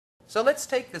So let's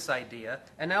take this idea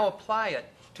and now apply it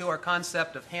to our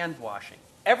concept of hand washing.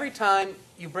 Every time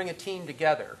you bring a team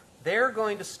together, they're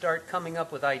going to start coming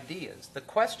up with ideas. The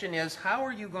question is, how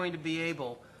are you going to be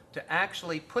able to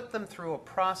actually put them through a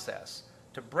process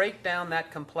to break down that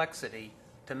complexity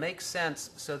to make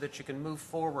sense so that you can move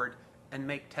forward and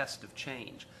make tests of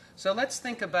change? So let's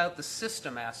think about the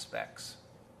system aspects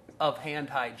of hand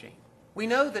hygiene. We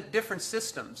know that different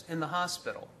systems in the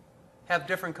hospital have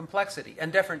different complexity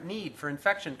and different need for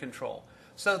infection control.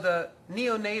 So the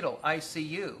neonatal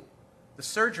ICU, the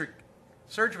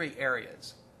surgery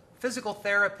areas, physical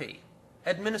therapy,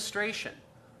 administration,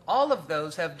 all of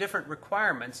those have different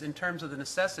requirements in terms of the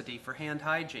necessity for hand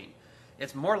hygiene.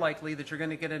 It's more likely that you're going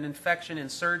to get an infection in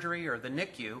surgery or the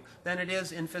NICU than it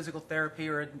is in physical therapy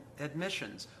or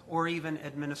admissions or even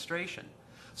administration.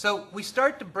 So we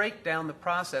start to break down the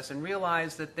process and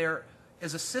realize that there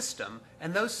is a system,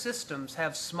 and those systems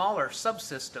have smaller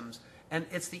subsystems, and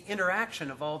it's the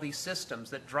interaction of all these systems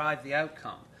that drive the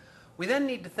outcome. We then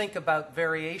need to think about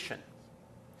variation.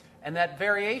 And that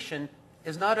variation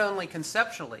is not only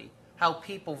conceptually how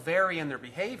people vary in their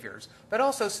behaviors, but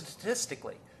also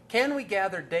statistically. Can we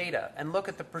gather data and look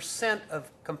at the percent of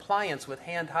compliance with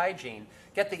hand hygiene,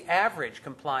 get the average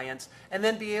compliance, and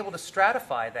then be able to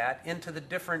stratify that into the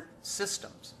different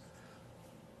systems?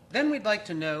 Then we'd like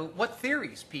to know what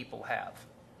theories people have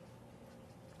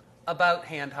about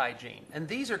hand hygiene. And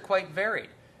these are quite varied.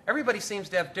 Everybody seems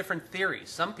to have different theories.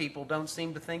 Some people don't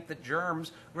seem to think that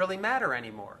germs really matter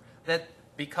anymore, that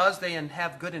because they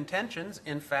have good intentions,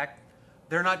 in fact,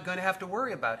 they're not going to have to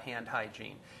worry about hand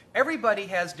hygiene. Everybody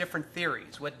has different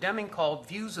theories, what Deming called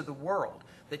views of the world,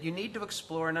 that you need to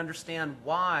explore and understand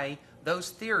why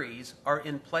those theories are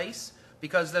in place,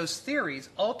 because those theories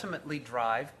ultimately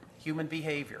drive human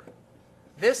behavior.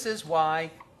 This is why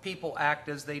people act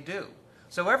as they do.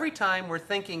 So every time we're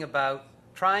thinking about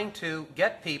trying to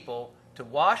get people to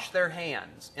wash their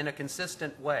hands in a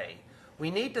consistent way,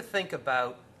 we need to think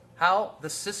about how the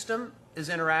system is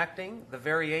interacting, the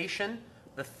variation,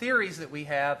 the theories that we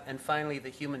have, and finally the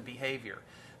human behavior.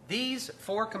 These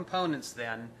four components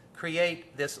then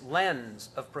create this lens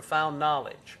of profound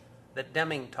knowledge that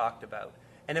Deming talked about.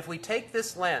 And if we take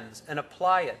this lens and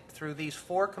apply it through these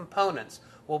four components,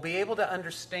 we'll be able to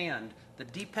understand the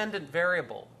dependent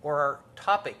variable or our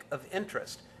topic of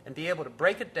interest and be able to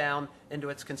break it down into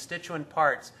its constituent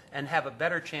parts and have a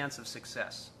better chance of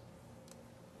success.